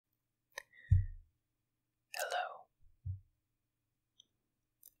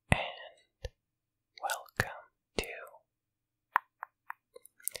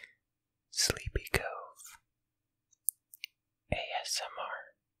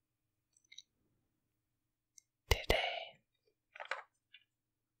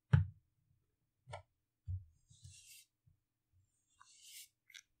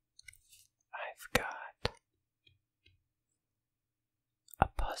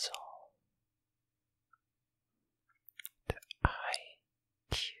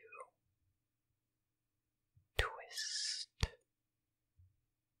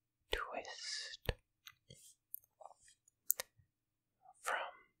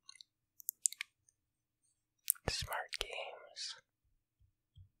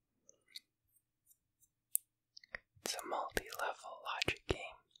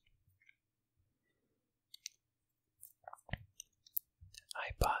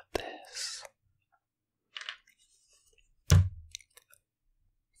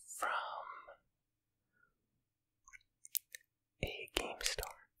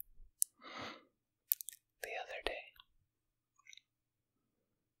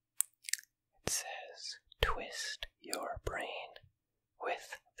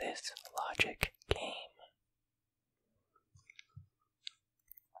logic game.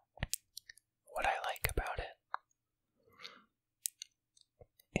 What I like about it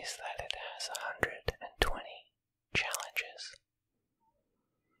is that it has 120 challenges.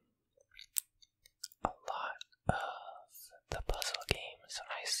 A lot of the puzzle games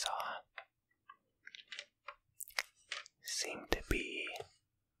I saw seem to be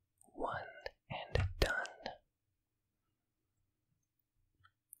one and done.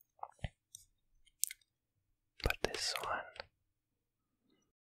 But this one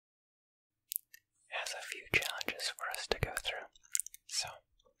has a few challenges for us to go through. So,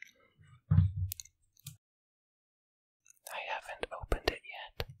 I haven't opened it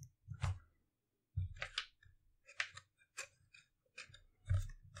yet.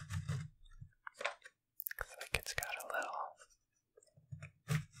 Looks like it's got a little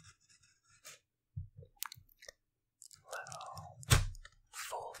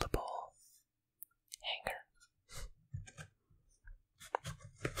foldable hanger.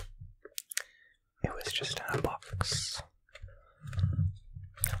 It was just in a box.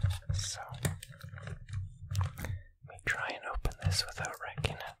 So, let me try and open this without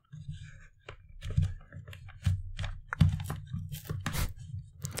wrecking it.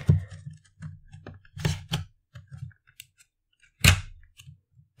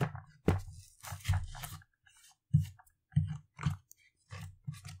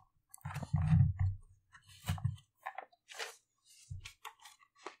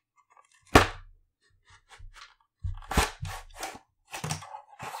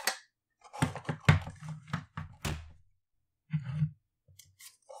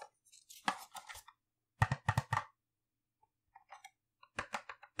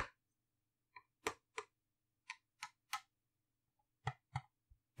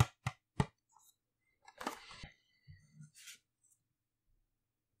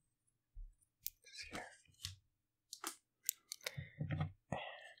 Here.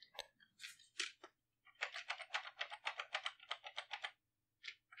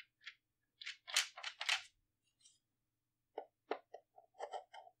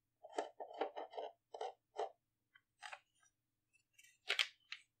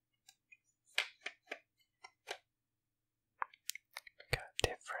 Got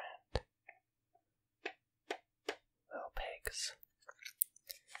different little pegs.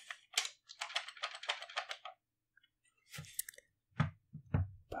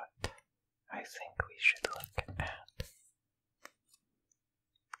 But I think we should look at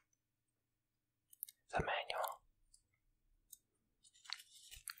the manual.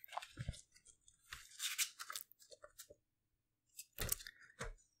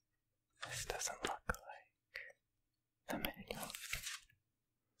 This doesn't look like the manual.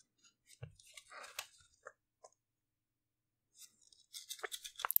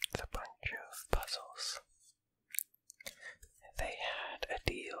 It's a bunch of puzzles. They had a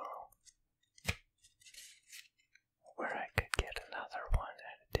deal where I could get another one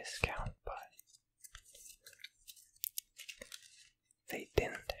at a discount, but they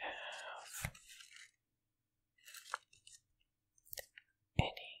didn't have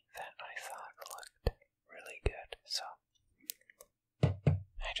any that I thought looked really good, so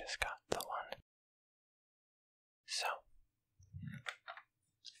I just got the one. So,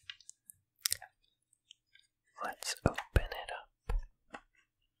 let's open it up.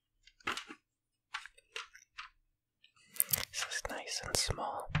 This is nice and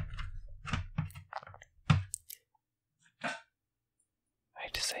small.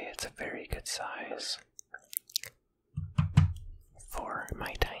 I'd say it's a very good size for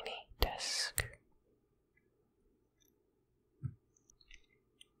my tiny desk.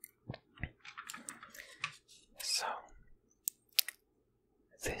 So,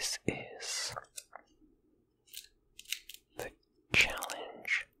 this is the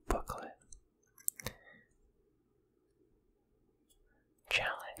challenge booklet.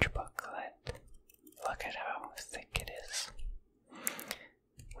 Challenge booklet. Look at how thick it is.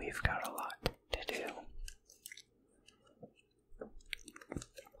 We've got a lot to do.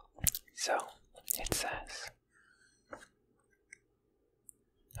 So, it says,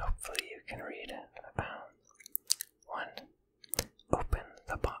 hopefully you can read it. 1. Open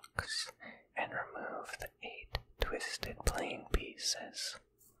the box and remove the 8 twisted plain pieces.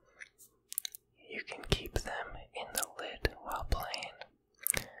 You can keep them in the lid while playing.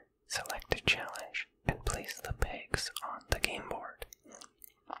 Select a challenge and place the pegs on the game board,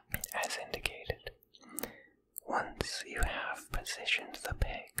 as indicated. Once you have positioned the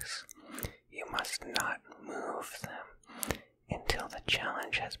pegs, you must not move them until the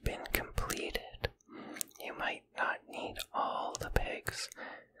challenge has been completed. You might not need all the pegs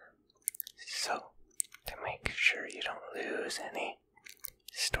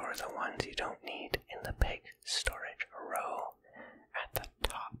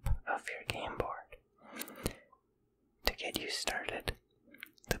started.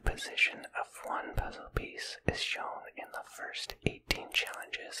 The position of one puzzle piece is shown in the first 18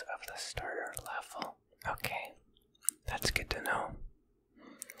 challenges of the starter level. Okay, that's good to know.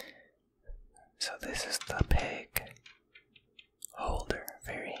 So this is the peg holder,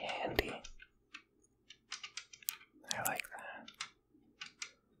 very handy. I like that.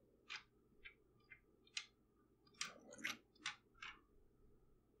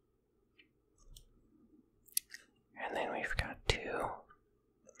 And then we've got to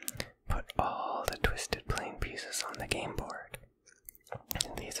put all the twisted plane pieces on the game board.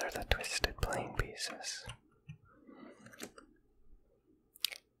 And these are the twisted plane pieces.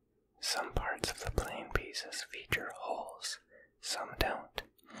 Some parts of the plane pieces feature holes, some don't.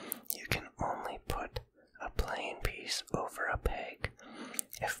 You can only put a plane piece over a peg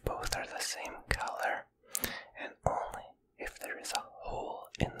if both are the same color, and only if there is a hole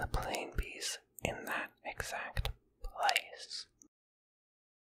in the plane piece in that exact place.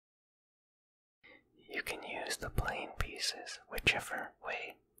 You can use the plane pieces whichever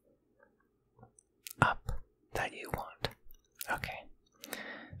way up that you want. Okay,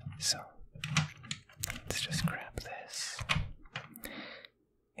 so let's just grab this.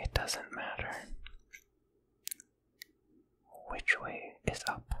 It doesn't matter which way is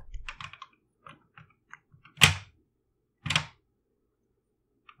up.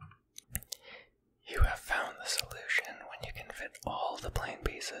 You have found the solution when you can fit all the plane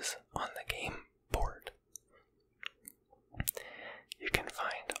pieces on the game board. You can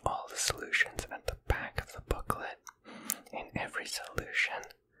find all the solutions at the back of the booklet. In every solution,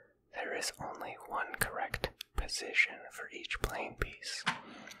 there is only one correct position for each plane piece.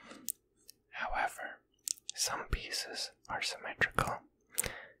 However, some pieces are symmetrical,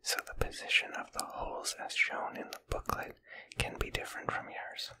 so the position of the holes as shown in the booklet can be different from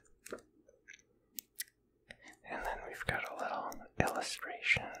yours. And then we've got a little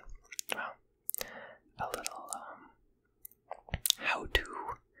illustration, well, a little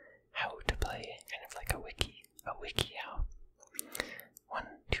how to play, kind of like a wiki how. 1,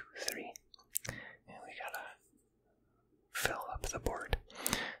 2, 3, and we gotta fill up the board.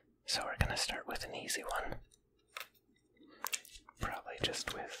 So we're gonna start with an easy one. Probably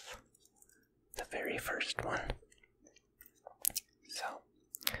just with the very first one. So,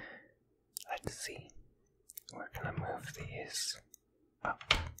 let's see. We're gonna move these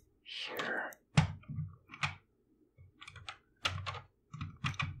up here.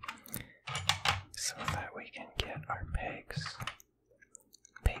 So that we can get our pegs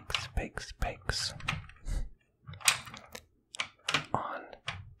on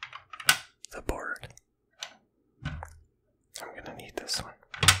the board. I'm gonna need this one.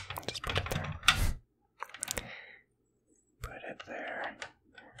 Just put it there. Put it there.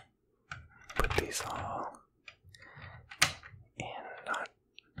 Put these all in,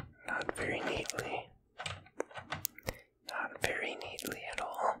 not very neatly. Not very neatly at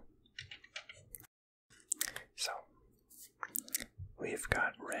all. So, we've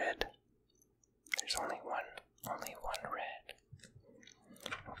got red. There's only one red.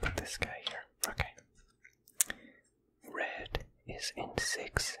 We'll put this guy here. Okay. Red is in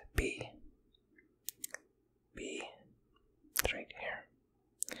 6B. B, it's right here.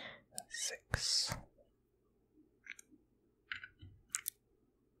 6.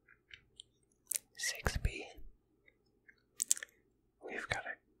 6B. We've got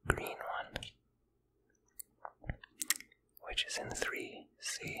a green one, which is in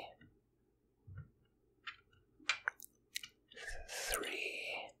 3C. 3C.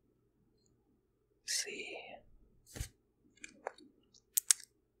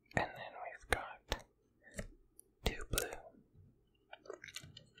 And then we've got 2 blue,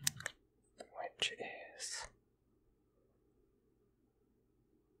 which is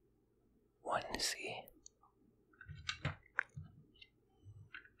 1C.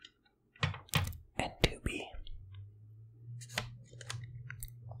 And 2B.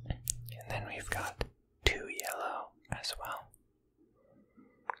 And then we've got 2 yellow as well.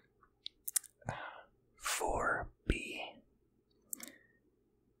 4B.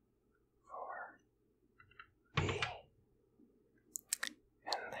 4B.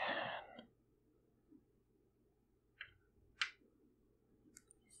 And then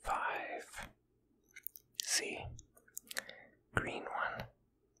 5C. Green one.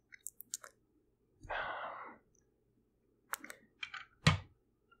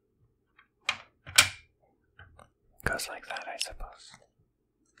 Goes like that, I suppose.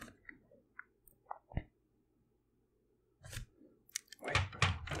 Wait,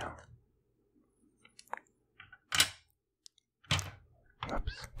 no.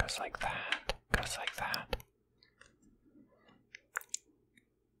 Oops, goes like that, goes like that.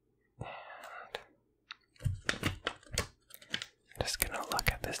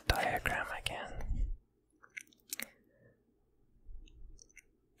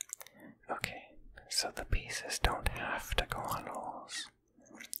 so the pieces don't have to go on holes.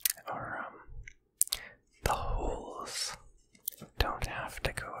 Or, the holes don't have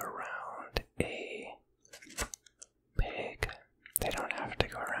to go around a pig. They don't have to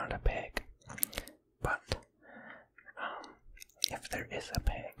go around a pig. But, if there is a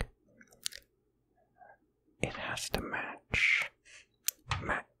pig, it has to match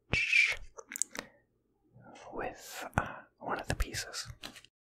with one of the pieces.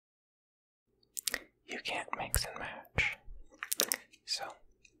 You can't mix and match. So,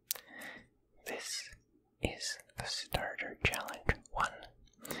 this is the starter challenge 1.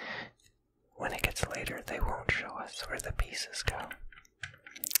 When it gets later, they won't show us where the pieces go,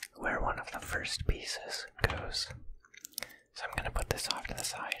 where one of the first pieces goes. So I'm going to put this off to the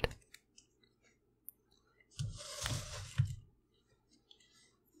side.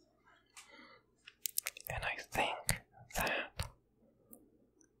 And I think that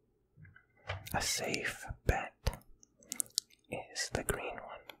a safe bet is the green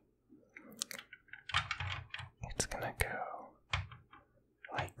one. It's gonna go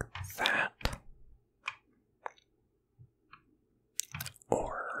like that.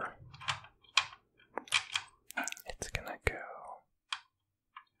 Or it's gonna go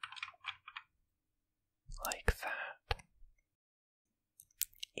like that.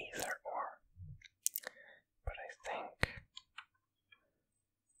 Either or. But I think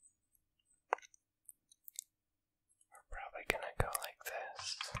we're probably gonna go like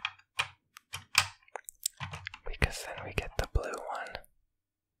this, because then we get the blue one,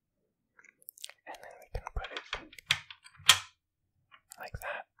 and then we can put it like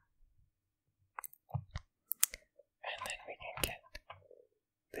that, and then we can get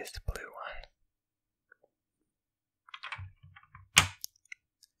this blue one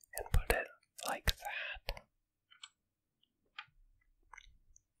and put it like that.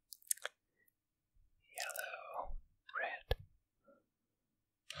 Yellow, red.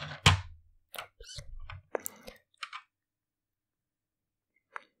 Oops.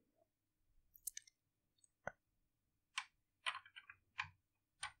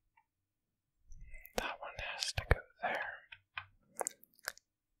 That one has to go there,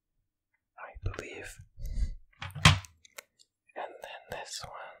 I believe. And then this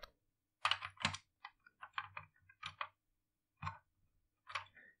one.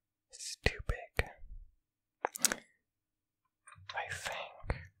 It's too big. I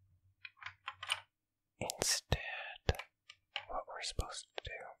think instead what we're supposed to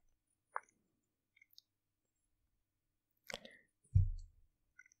do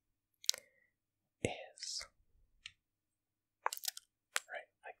is right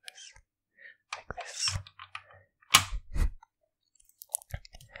like this. Like this.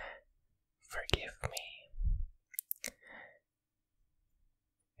 Forgive me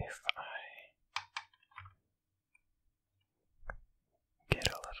if I get a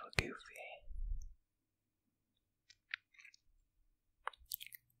little goofy.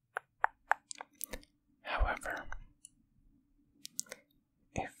 However,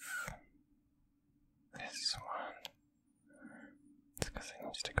 if this one, it's because it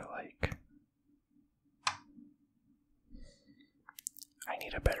needs to go like, I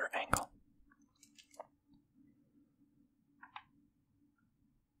need a better angle.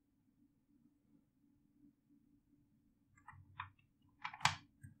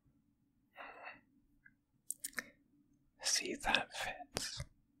 See, that fits.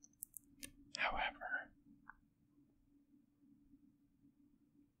 However,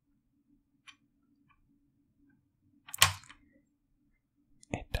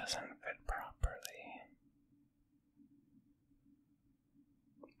 it doesn't fit properly.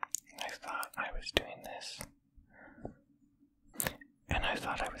 I thought I was doing this. And I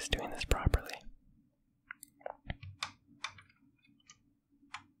thought I was doing this properly.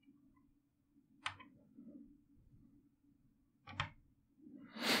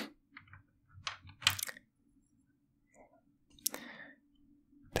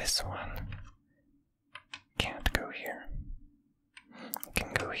 This one can't go here. It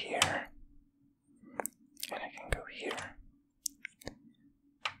can go here, and it can go here.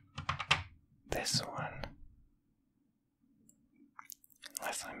 This one,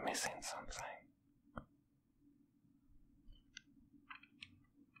 unless I'm missing something.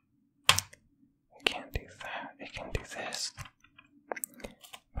 It can't do that. It can do this.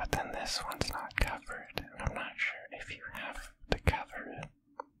 But then this one's not covered, and I'm not sure if you have to cover it.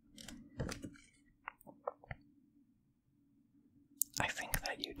 I think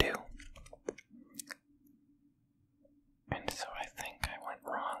that you do. And so I think I went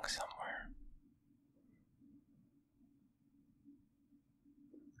wrong somewhere.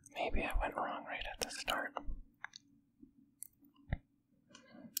 Maybe I went wrong right at the start.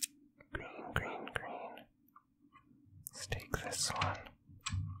 Green, green, green. Let's take this one.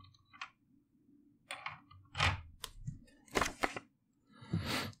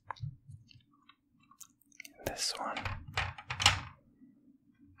 This one.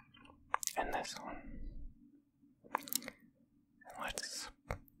 And this one. And let's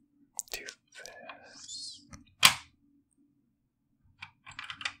do this.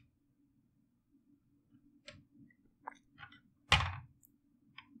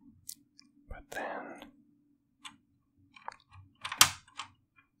 But then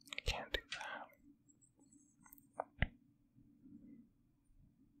you can't do that. I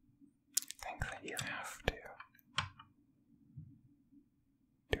think that you have to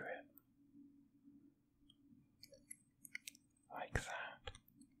do it like that.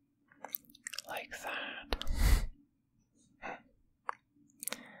 Like that.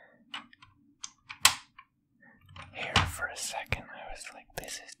 Here for a second I was like,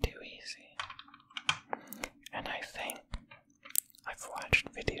 this is too easy. And I think I've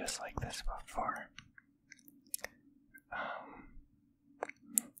watched videos like this before.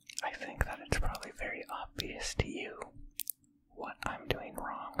 I think that it's probably very obvious to you what I'm doing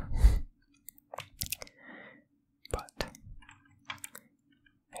wrong. But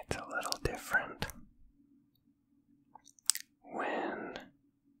it's a little different when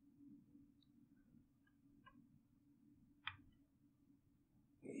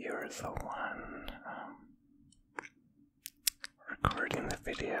you're the one recording the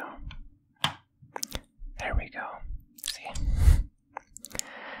video. There we go. See?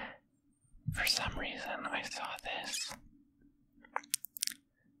 For some reason, I saw this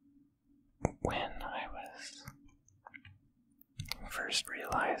when I was first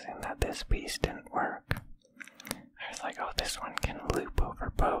realizing that this piece didn't work. I was like, oh, this one can loop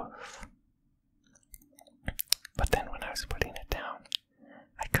over both. But then when I was putting it down,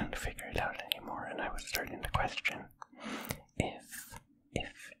 I couldn't figure it out anymore, and I was starting to question if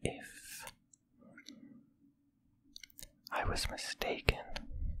I was mistaken.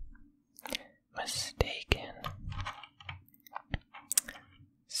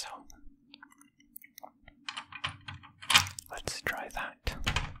 So, let's try that.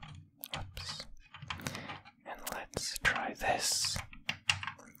 Oops. And let's try this.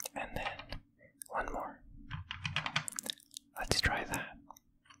 And then one more. Let's try that.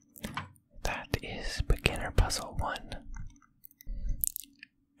 That is beginner puzzle 1.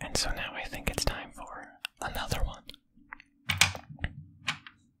 And so now I think it's time for another one.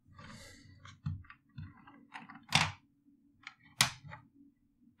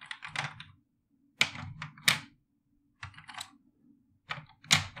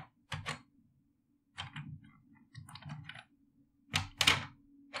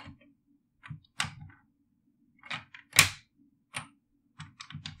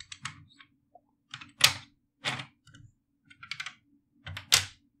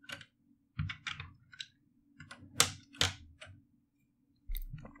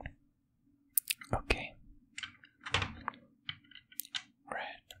 Okay.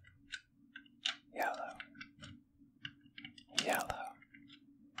 Red. Yellow. Yellow.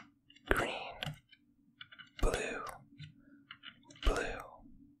 Green. Blue. Blue.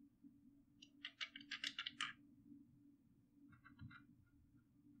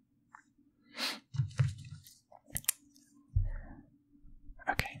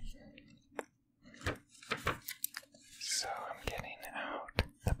 Okay. So I'm getting out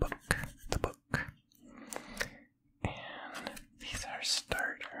the book. And these are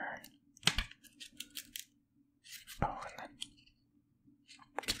starter. Oh, and then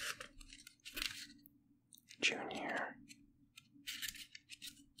junior,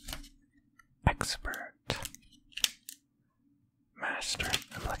 expert, master.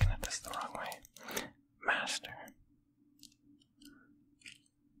 I'm looking at this the wrong way. Master,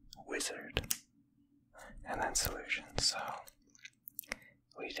 wizard, and then solution. So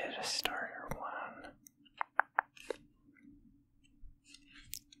we did a starter one.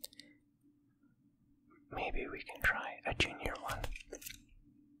 Maybe we can try a junior one.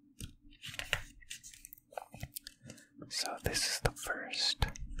 So this is the first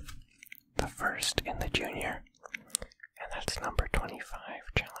in the junior, and that's number 25,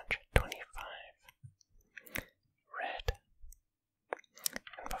 challenge 25. Red.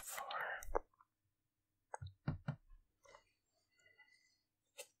 And before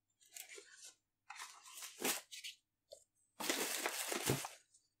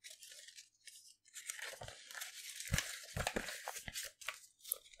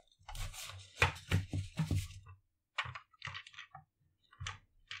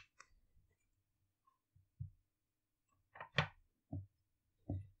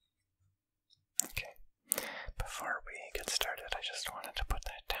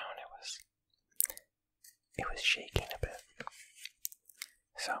shaking a bit.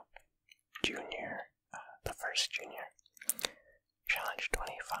 So, junior, the first junior, challenge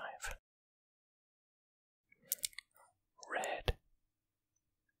 25. Red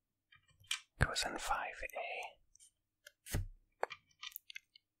goes in 5A.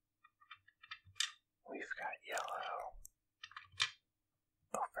 We've got yellow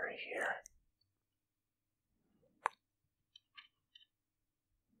over here.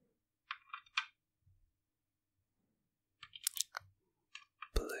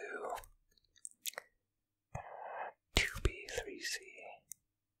 Blue, 2B, 3C.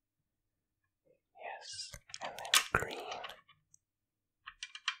 Yes, and then green.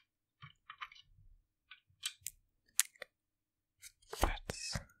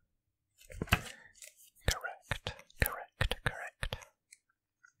 That's correct.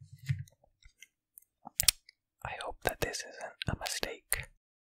 I hope that this isn't a mistake.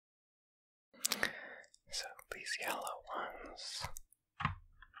 So these yellow ones.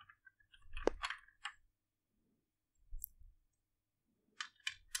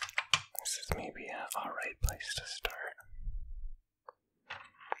 This is maybe an alright place to start.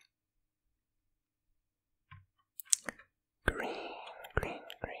 Green.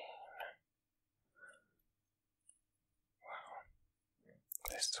 Wow.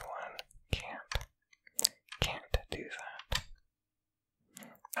 This one can't do that.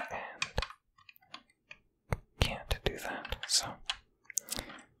 And can't do that. So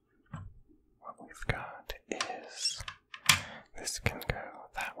what we've got is this can go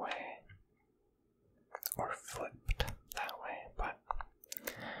that way or flipped that way, but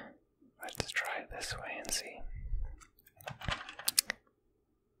let's try this way and see.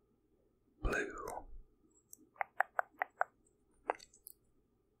 Blue.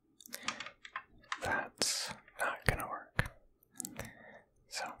 That's not gonna work.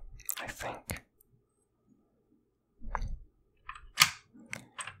 So I think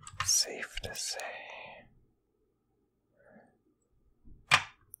safe to say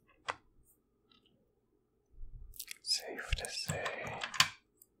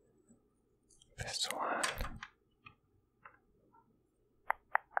this one.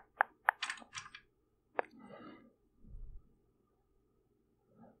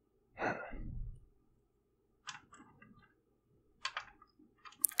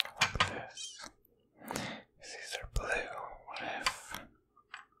 Like this. These are blue. What if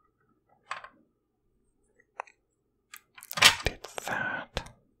I did that?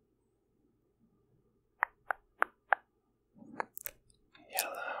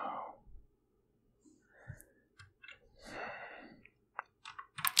 Yellow.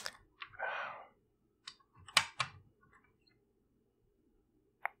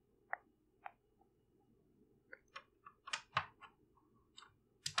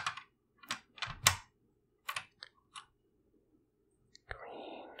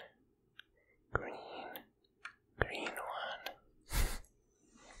 Green one.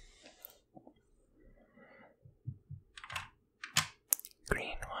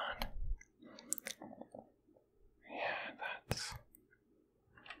 Green one. Yeah, that's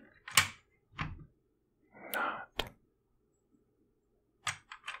not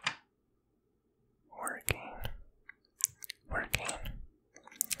working.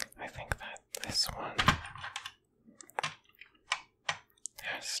 I think that this one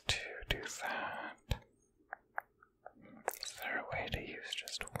has to do that. Is there a way to use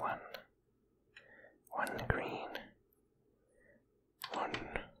just one green? One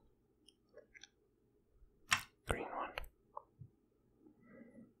green one.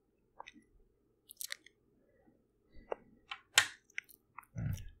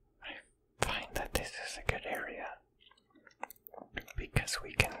 I find that this is a good area because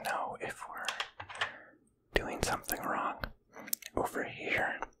we can know if we're doing something wrong. Over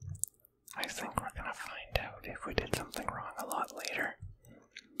here, I think we're gonna find out if we did something wrong a lot later.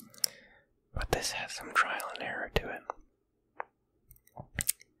 But this has some trial and error to it.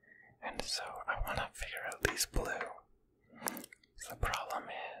 And so I want to figure out these blue. The problem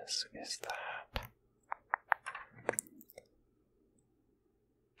is that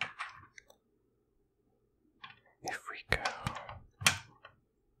if we go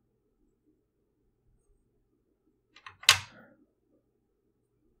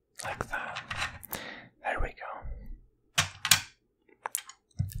like that, there we go.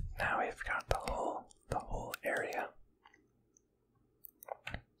 Now we've got the whole area.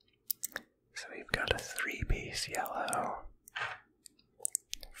 So we've got a 3-piece yellow,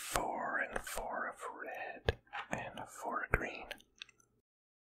 4 and 4 of red, and a 4 green.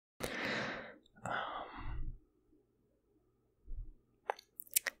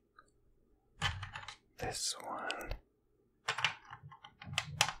 this one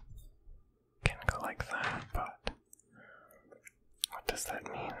can go like that, but what does that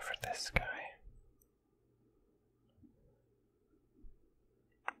mean for this guy?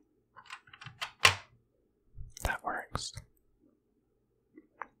 That works.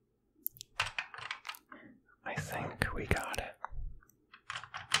 I think we got it.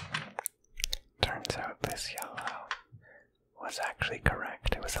 Turns out this yellow was actually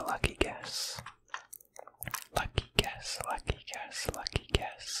correct. It was a lucky guess. Lucky guess, lucky guess, lucky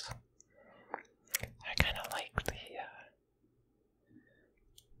guess. I kind of like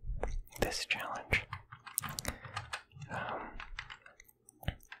this challenge.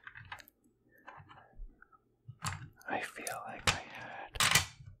 I feel like I had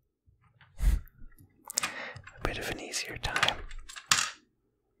a bit of an easier time.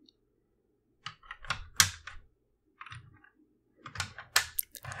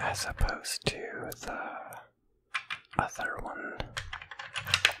 As opposed to the other one,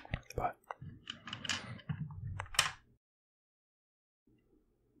 but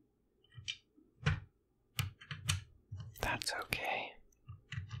that's okay.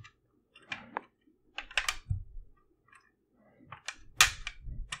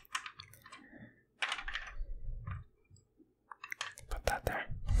 Put that there.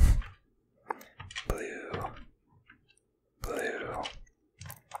 Blue, blue,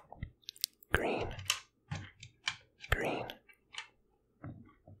 green, green.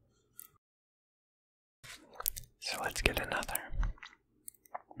 So let's get another.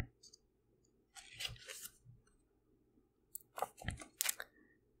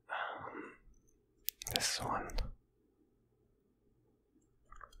 This one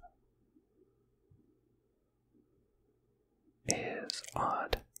is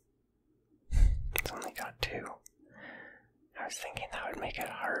odd. It's only got two. I was thinking that would make it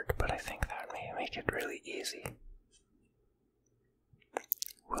hard, but I think that would make it really easy.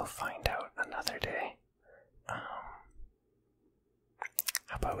 We'll find out another day. How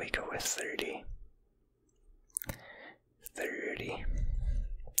about we go with 30? 30.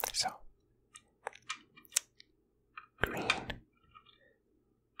 So, green,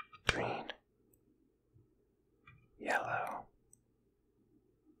 green, yellow,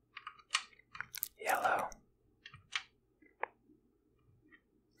 yellow,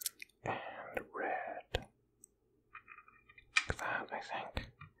 and red. That, I think,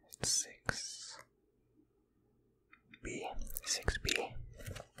 it's 6B. 6B.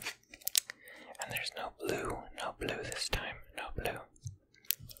 And there's no blue. No blue this time. No blue.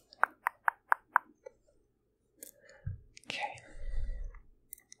 Okay.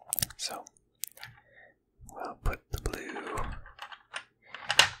 So, we'll put the blue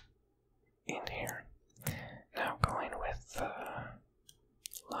in here. Now going with the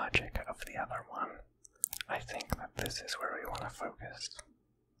logic of the other one, I think that this is where we want to focus.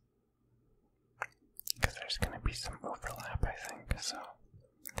 Because there's going to be some overlap, I think, so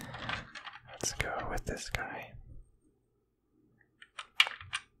let's go with this guy.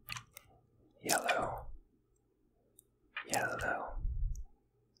 Yellow, yellow,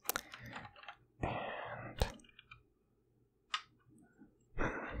 and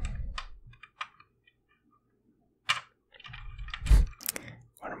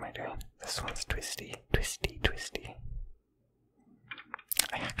what am I doing? This one's twisty, twisty, twisty.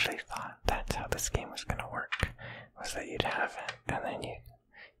 I actually thought that's how this game was gonna work, was that you'd have it, and then you'd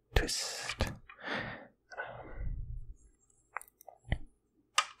twist.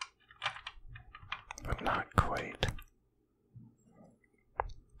 But not quite.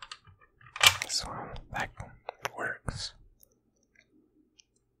 This one, that works.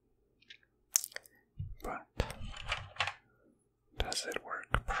 But does it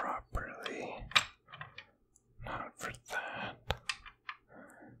work properly? Not for that.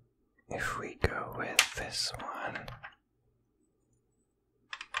 If we go with this one,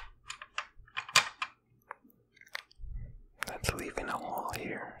 that's leaving a hole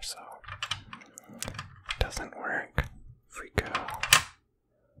here, so it doesn't work. If we go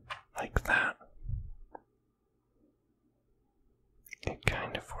like that, it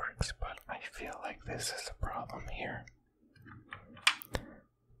kind of works, but I feel like this is a problem here.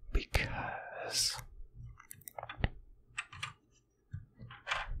 Because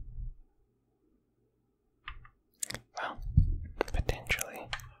well, potentially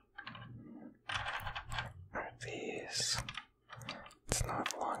are these, it's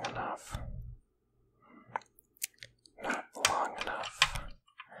not long enough. Not long enough.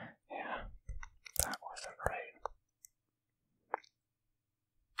 Yeah, that wasn't right.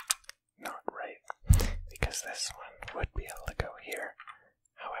 Not right. Because this one would be able to go here.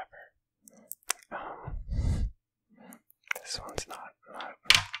 However,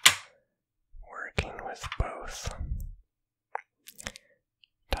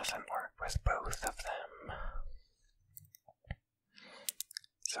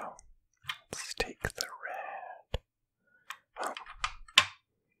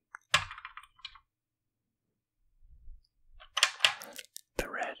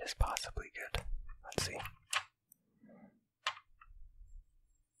 is possibly good. Let's see.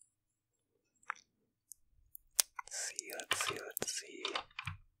 Let's see.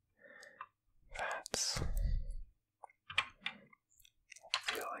 That's,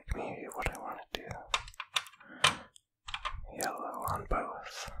 I feel like maybe what I want to do. Yellow on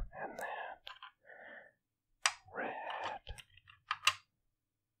both, and then red.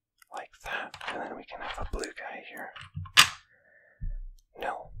 Like that, and then we can have a blue guy here.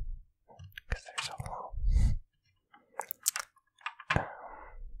 No, because there's a hole.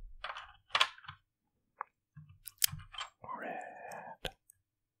 Red.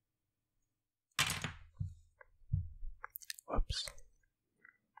 Whoops.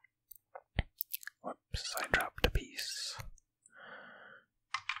 Whoops, I dropped a piece.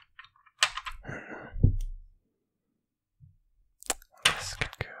 This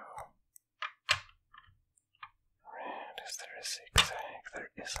could go. Red, is there a zigzag? There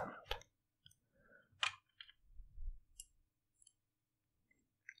isn't.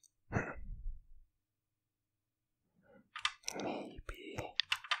 Maybe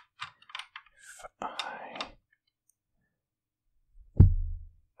if I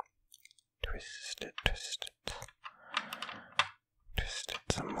twist it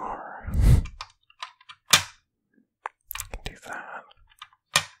some more. I can do that.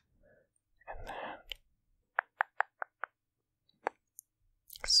 And then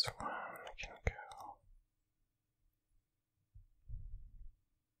this one can go.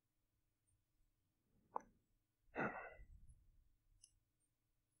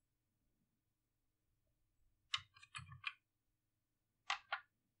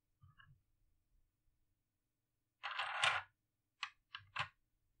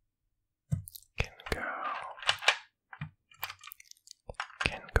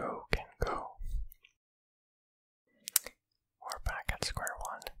 Can go. We're back at square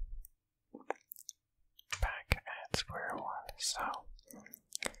one. Back at square one. So,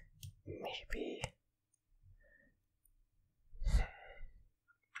 maybe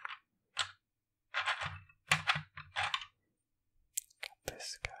got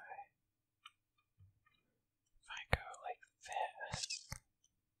this guy. If I go like this,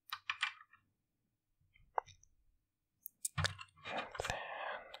 and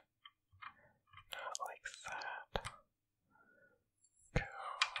then not like that. Go.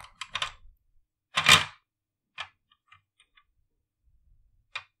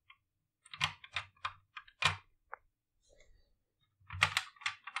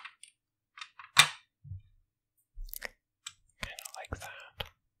 Kind of like that.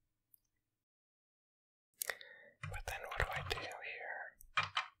 But then what do I do here?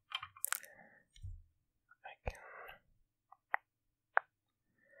 I can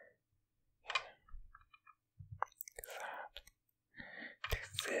do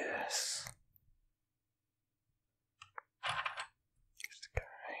this. This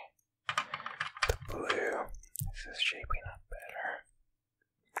guy. The blue. This is shaping up better.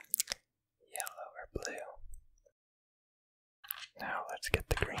 Yellow or blue. Now let's get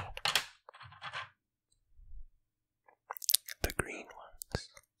the green. The green ones.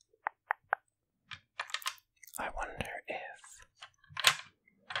 I wonder if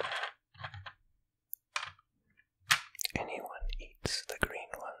anyone eats the green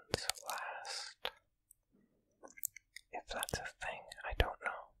ones last. If that's a thing, I don't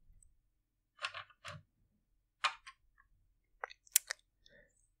know.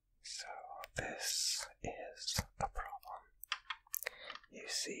 So this is a problem. You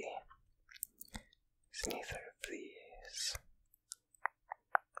see, it's neither of these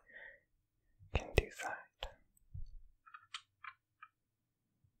can do that.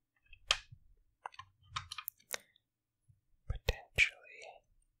 Potentially.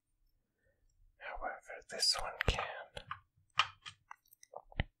 However, this one can.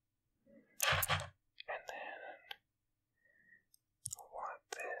 And then I want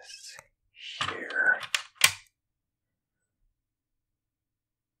this here.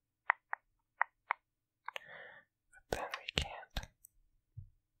 But then we can't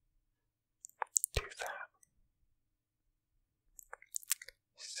do that.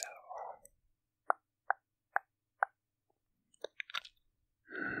 So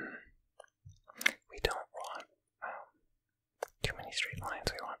we don't want too many straight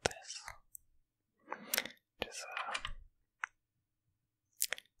lines. We want this. Just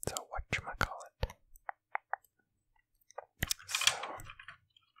so whatchamacallit. So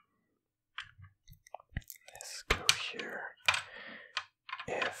this go here.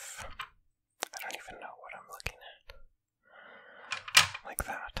 If I don't even know what I'm looking at. Like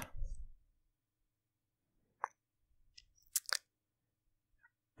that.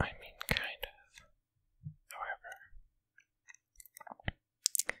 I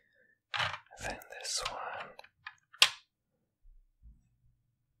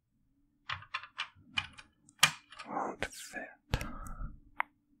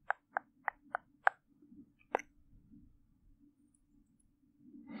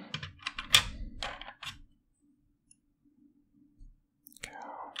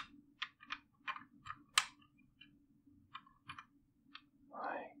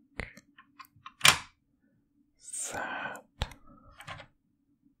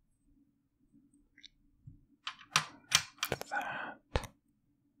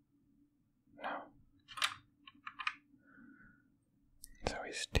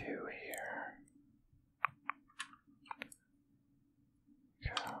There's two here.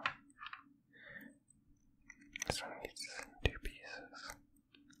 Go. This one needs 2 pieces.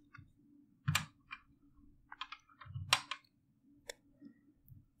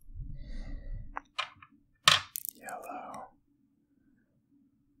 Yellow.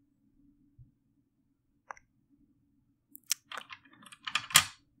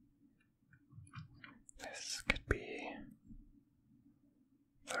 This could be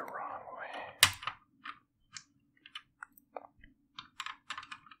the wrong way.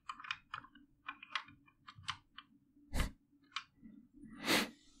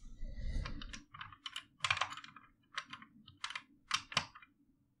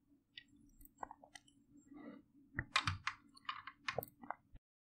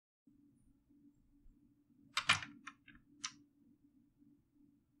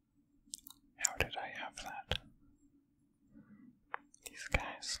 How did I have that? These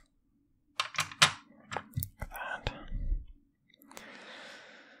guys. That.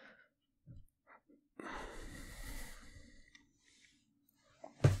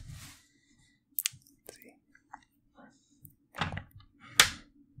 Let's see.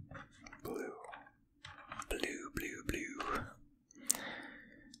 Blue. Blue, blue, blue.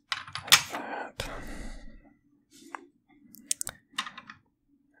 Like that.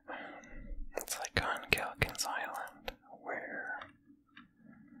 It's like on Gilligan's Island, where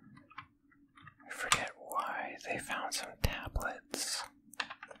I forget why they found some tablets,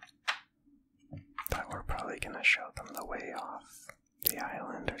 but we're probably gonna show them the way off the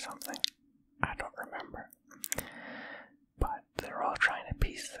island or something. I don't remember. But they're all trying to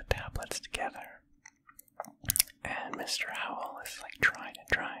piece the tablets together, and Mr. Howell is like trying and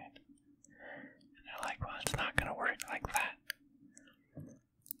trying. And they're like, well, it's not gonna work like that.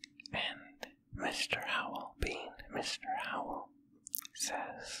 And Mr. Howell, being Mr. Howell,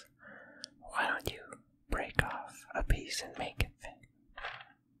 says, why don't you break off a piece and make it fit?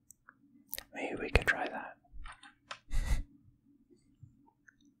 Maybe we could try that.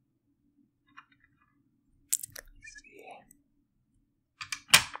 Let's see.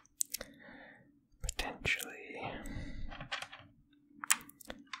 Potentially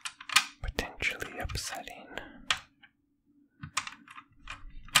upsetting.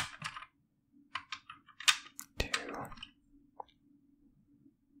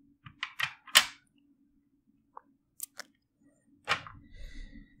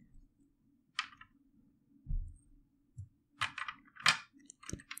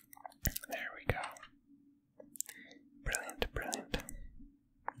 There we go. Brilliant, brilliant.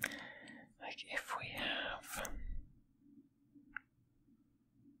 Like if we have,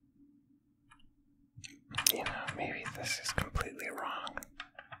 you know, maybe this is completely wrong.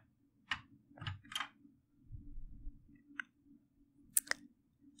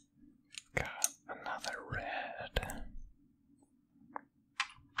 Got another red.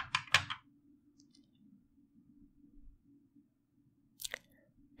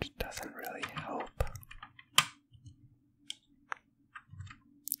 Which doesn't really help.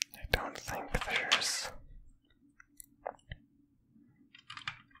 I don't think there's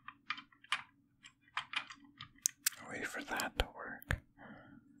a way for that to work.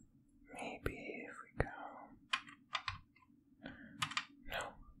 Maybe if we go. No.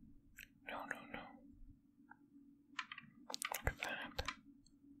 No, no, no. Look at that.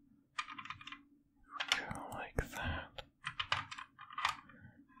 If we go like that.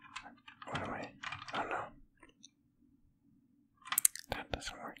 What am I? Oh no. That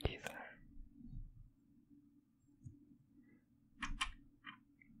doesn't work either.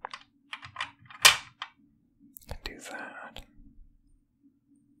 Do that.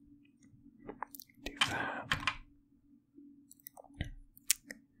 Do that.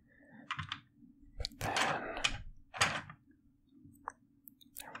 But then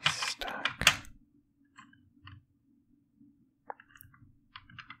are we stuck?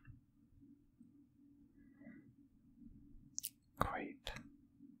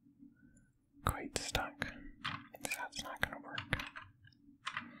 Quite stuck. That's not gonna work.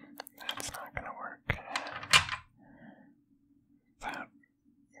 That's not gonna work. That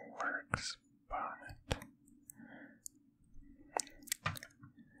works, but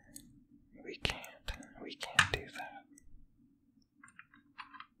we can't do that.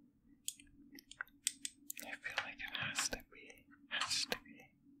 I feel like it has to be.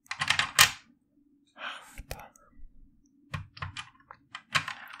 Have to.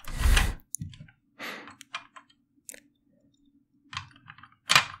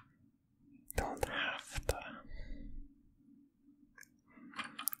 Don't have to.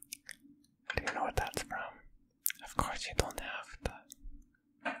 Do you know what that's from? Of course you don't have to.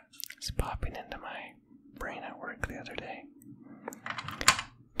 other day.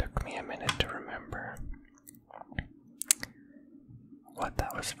 Took me a minute to remember what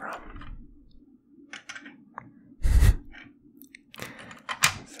that was from.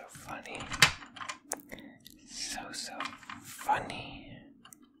 So funny. So funny.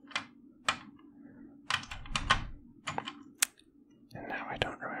 And now I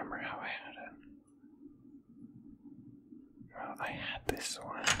don't remember how I had it. Well, I had this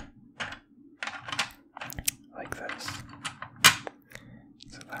one. Like this.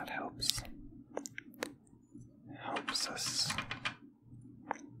 So that helps. Helps us.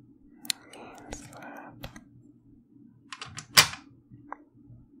 Means that.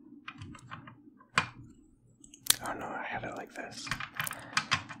 Oh no, I had it like this.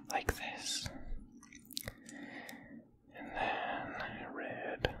 Like this. And then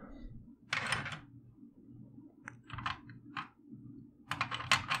red.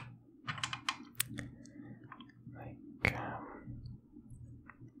 Like,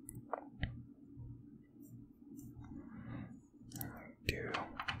 do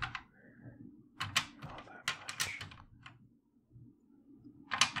all that much.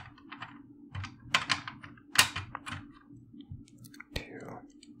 Two.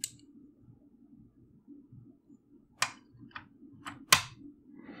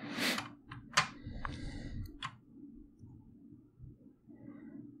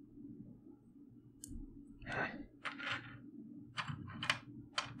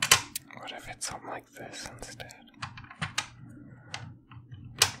 What if it's something like this instead?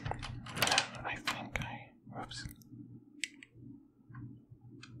 I think whoops.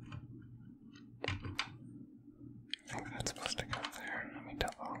 I think that's supposed to go there. Let me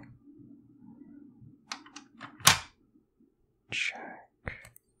double check.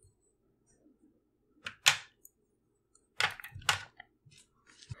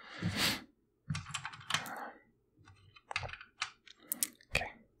 Okay.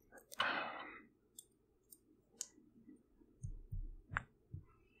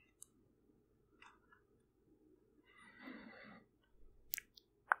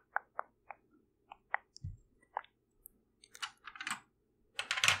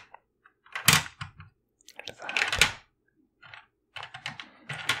 There's that.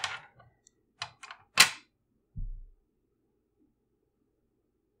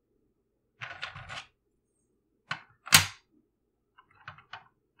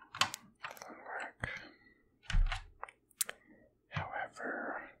 Doesn't work.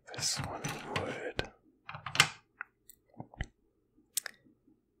 However, this one would.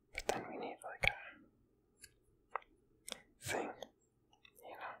 But then we need like a thing.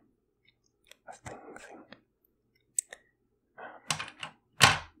 You know? A thing.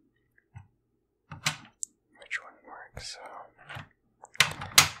 Which one works? So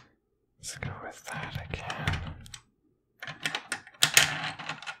let's go with that again.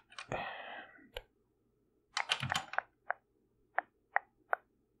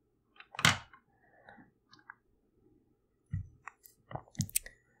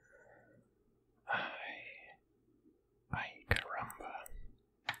 Caramba.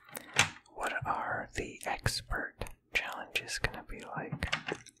 What are the expert challenges gonna be like?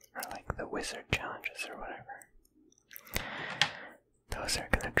 Or like the wizard challenges or whatever. Those are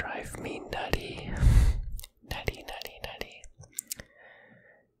gonna drive me nutty. Nutty.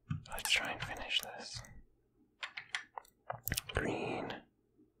 Let's try and finish this. Green.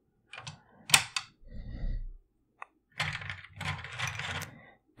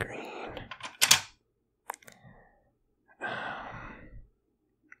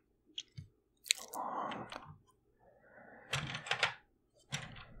 Long.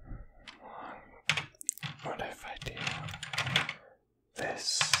 What if I do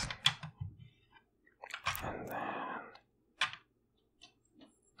this and then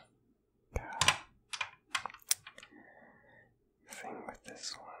thing with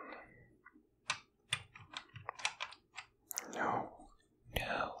this one? No.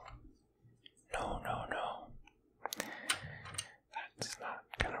 That's not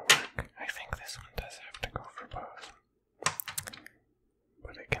gonna work. I think this one does have to go for both.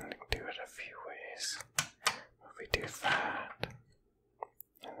 But I can do it a few ways. If we do that,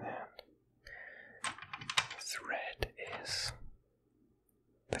 and then this red is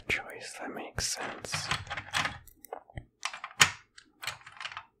the choice that makes sense.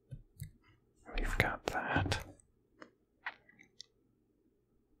 We've got that.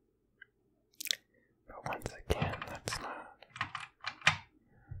 But once again, that's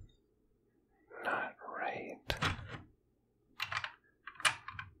not right.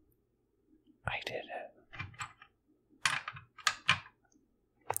 I did it.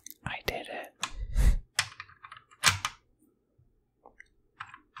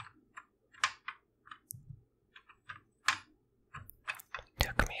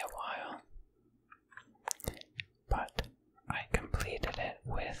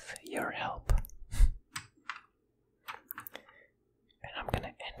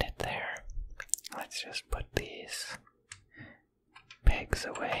 eggs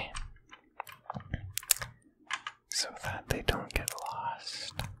away so that they don't get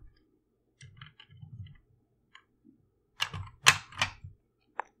lost.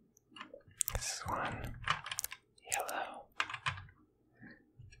 This is one. Yellow.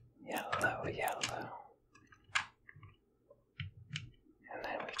 Yellow, yellow. And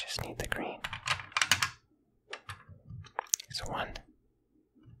then we just need the green. It's one.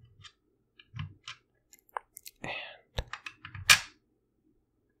 And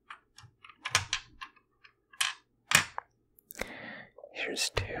here's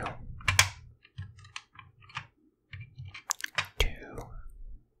two.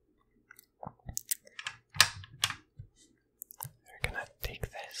 We're gonna take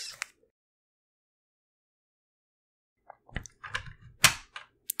this.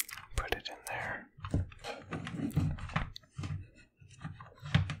 Put it in there.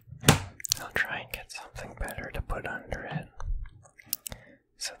 I'll try and get something better to put under it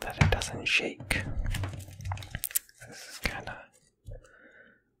so that it doesn't shake. This is kind of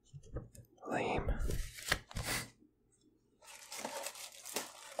lame.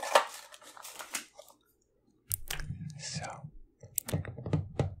 So,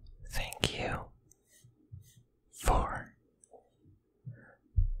 thank you for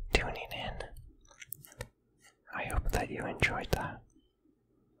tuning in. I hope that you enjoyed that.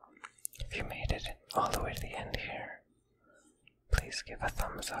 If you made it all the way to the end here, please give a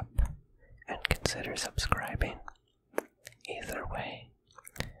thumbs up and consider subscribing. Either way,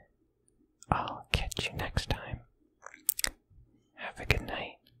 I'll catch you next time. Have a good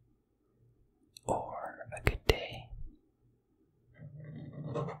night or a good day,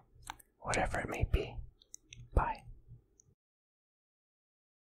 whatever it may be.